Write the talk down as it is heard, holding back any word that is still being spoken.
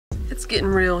It's getting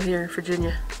real here in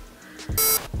Virginia.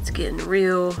 It's getting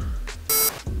real.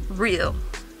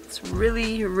 It's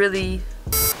really, really,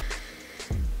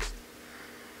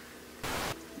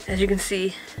 as you can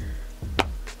see,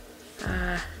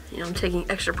 you know, I'm taking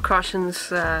extra precautions.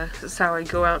 This is how I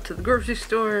go out to the grocery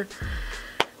store.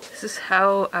 This is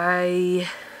how I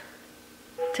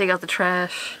take out the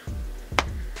trash.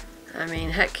 I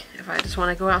mean, heck, if I just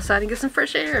want to go outside and get some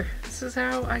fresh air, this is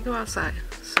how I go outside.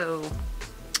 So,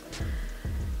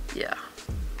 yeah.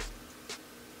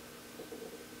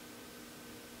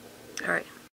 Alright.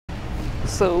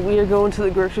 So we are going to the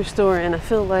grocery store and I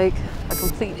feel like a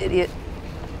complete idiot.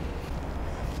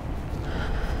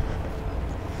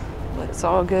 But it's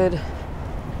all good.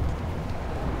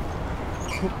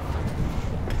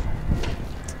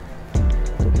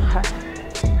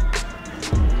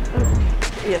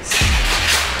 Yes.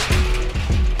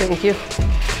 Thank you.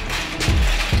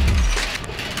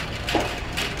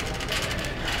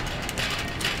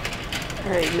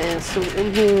 Alright, man, so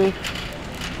in here,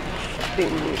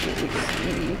 shopping, let me see.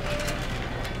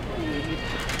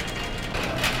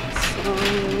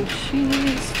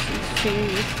 Need some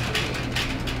cheese.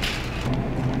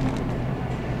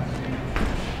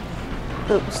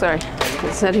 Oh, sorry.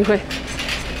 It's anyway.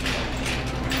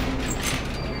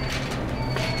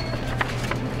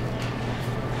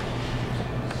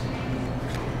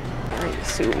 Alright,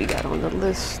 let's see what we got on the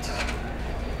list.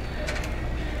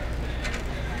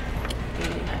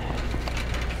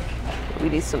 We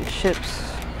need some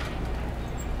chips.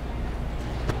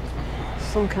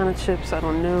 Some kind of chips, I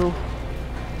don't know.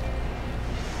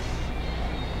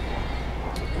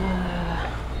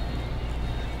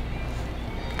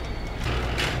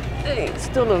 Hey,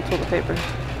 still no toilet paper.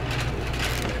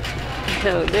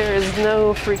 No, there is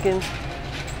no freaking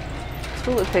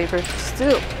toilet paper.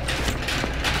 Still.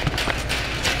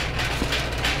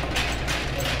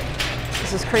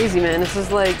 This is crazy, man. This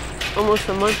is like almost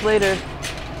a month later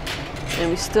and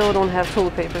we still don't have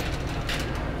toilet paper.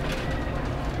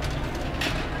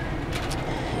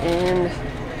 And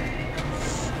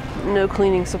no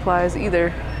cleaning supplies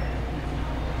either.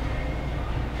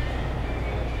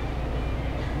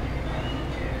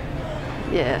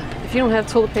 Yeah, if you don't have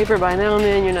toilet paper by now,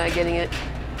 man, you're not getting it.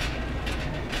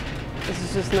 This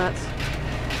is just nuts.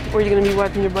 Or you're gonna be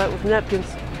wiping your butt with napkins.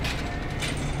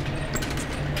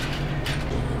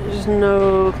 There's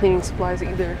no cleaning supplies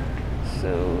either.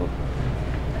 So,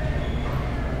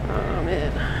 oh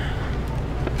man.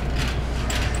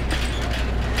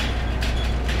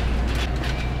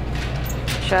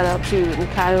 Shout out to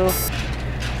Mikhail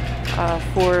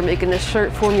for making this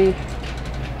shirt for me.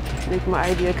 Make my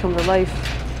idea come to life.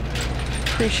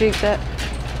 Appreciate that.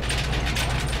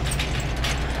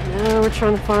 Now we're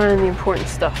trying to find the important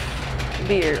stuff.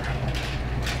 Beer.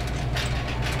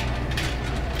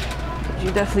 But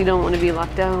you definitely don't want to be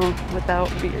locked down without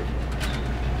beer.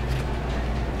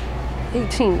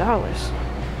 $18.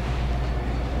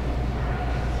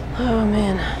 Oh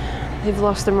man, they've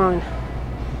lost their mind.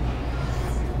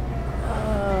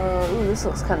 Ooh, this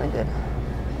looks kind of good.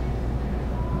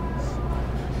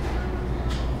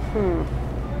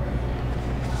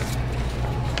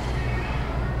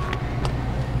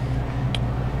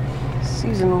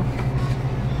 Seasonal.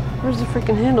 Where's the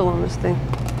freaking handle on this thing?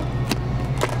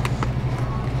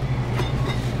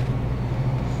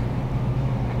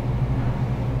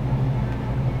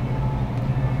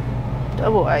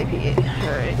 Double IPA.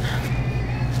 Alright.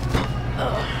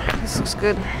 Oh, this looks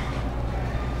good.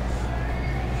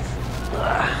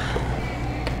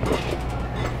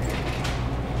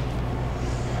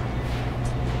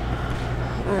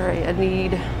 Alright, I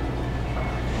need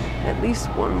at least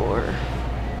one more.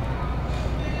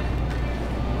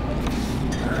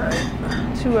 Alright,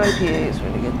 2 IPAs. We're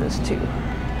gonna get this too.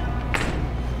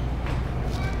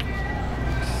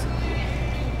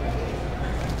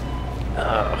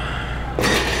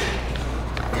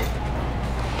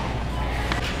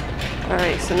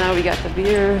 Alright, so now we got the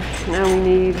beer. Now we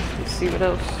need, let's see what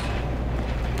else.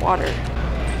 Water.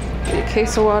 We need a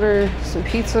case of water, some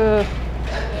pizza.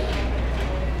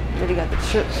 Already got the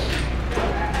chips.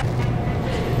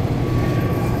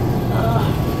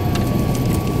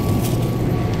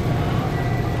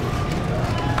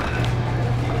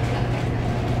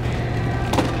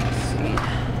 Let's see.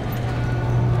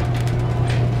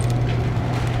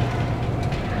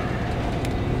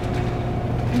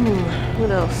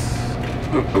 What else?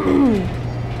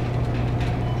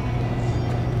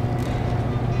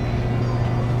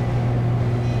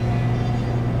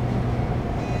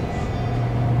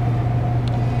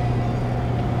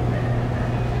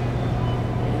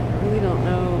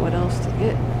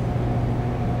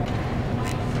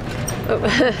 Oh,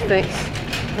 Thanks.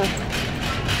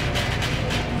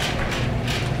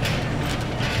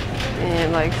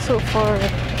 And like so far,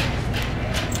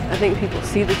 I think people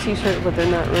see the t-shirt, but they're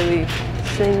not really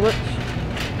saying much.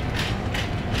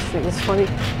 I just think it's funny.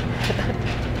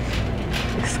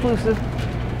 Exclusive.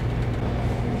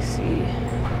 Let me see.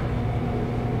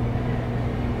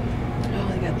 Oh,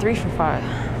 they got 3 for $5.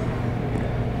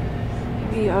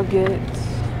 Maybe I'll get,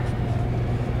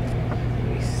 let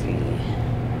me see,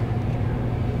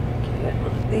 get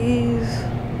one of these.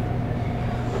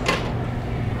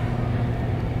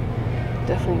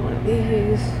 Definitely one of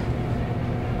these.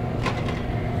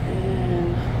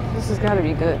 And this has got to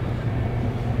be good.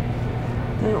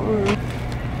 That one.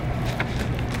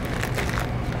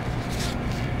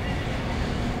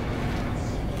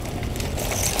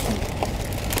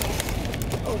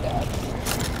 Oh God.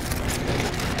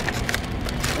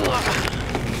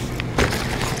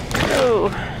 Oh.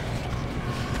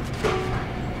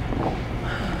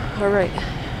 All right,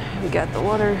 we got the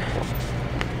water.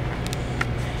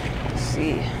 Let's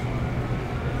see.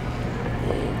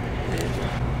 And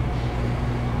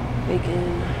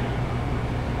bacon.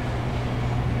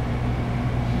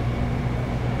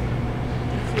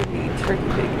 Definitely turkey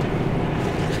bacon.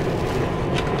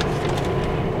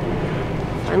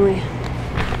 Finally,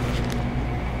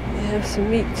 we have some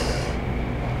meat.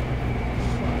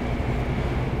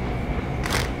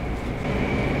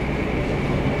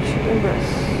 Chicken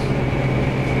breast.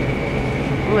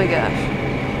 Oh my gosh.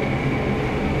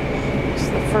 It's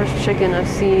the first chicken I've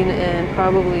seen in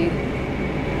probably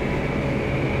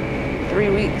 3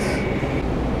 weeks.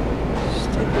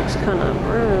 Steak looks kind of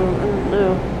brown. I don't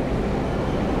know.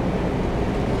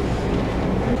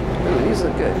 Oh, these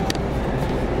look good.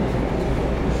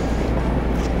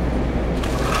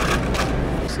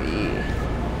 Let's see.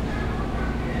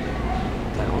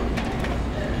 That one.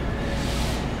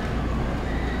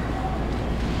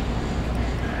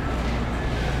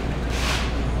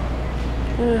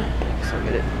 I guess I'll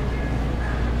get it.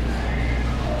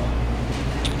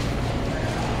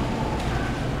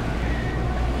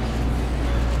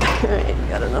 Alright,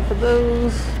 got enough of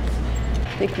those.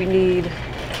 I think we need,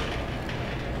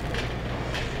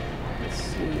 let's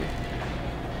see,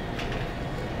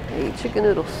 a chicken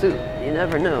noodle soup. You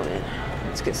never know, man.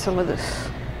 Let's get some of this.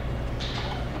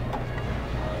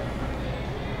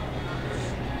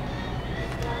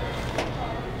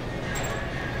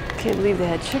 Can't believe they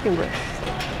had chicken breast.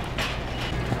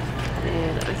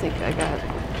 And I think I got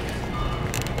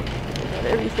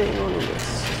everything on the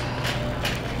list.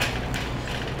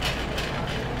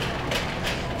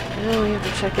 Now we have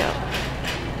to check out.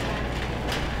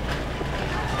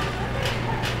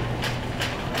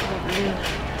 Oh man.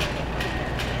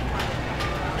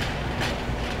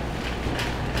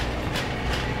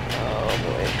 Oh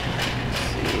boy. Let's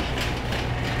see.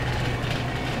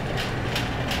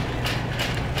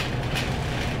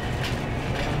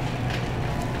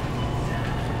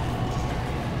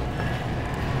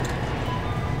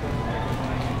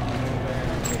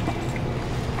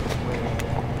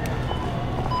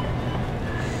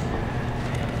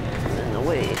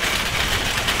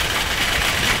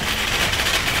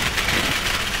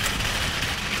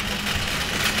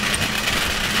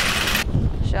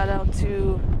 Shout out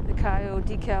to the Kaio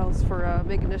decals for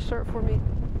making this shirt for me.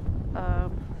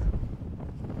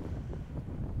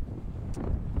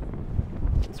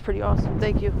 It's pretty awesome.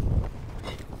 Thank you.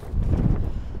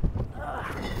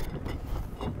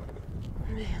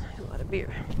 Man, a lot of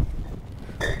beer.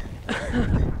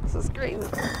 This is crazy.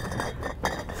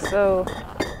 So,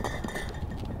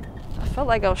 I felt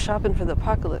like I was shopping for the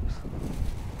apocalypse.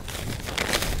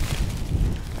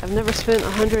 I've never spent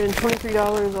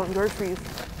 $123 on groceries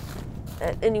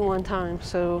at any one time,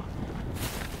 so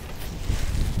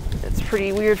it's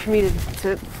pretty weird for me to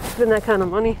spend that kind of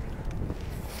money.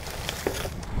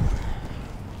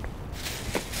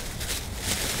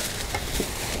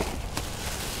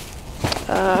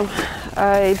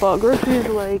 I bought groceries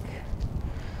like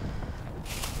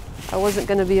I wasn't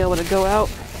going to be able to go out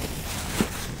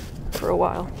for a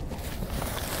while,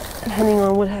 depending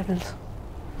on what happens.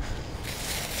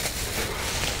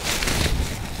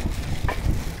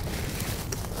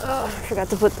 Oh, I forgot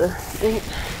to put the thing.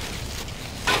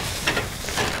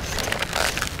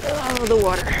 Oh, the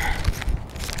water.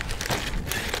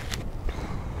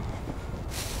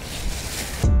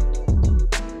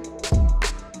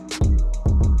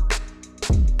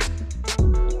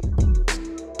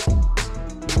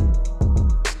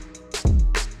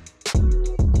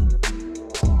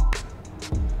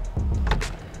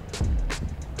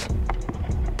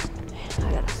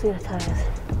 I gotta see the tires.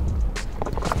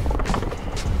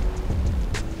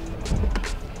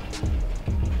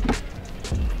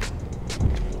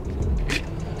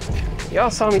 Y'all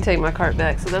saw me take my cart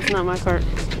back, so that's not my cart.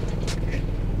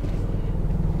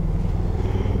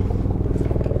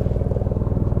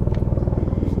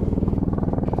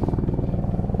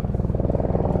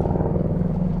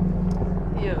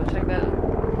 Yo, check that out.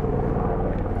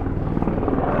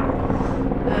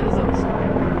 That is awesome.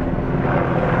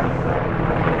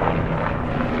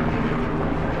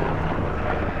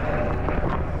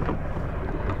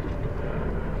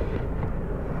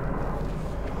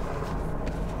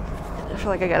 I feel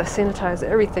like I gotta sanitize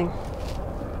everything.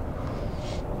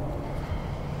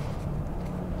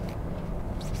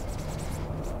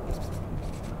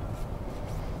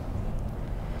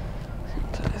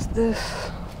 Sanitize this.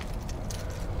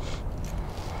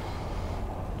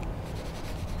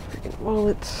 Freaking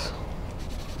wallets.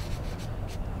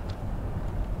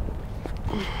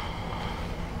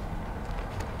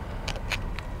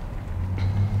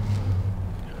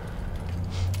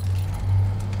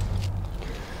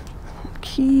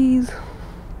 Keys.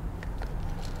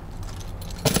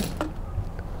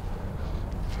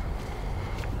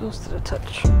 What else did I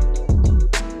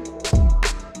touch?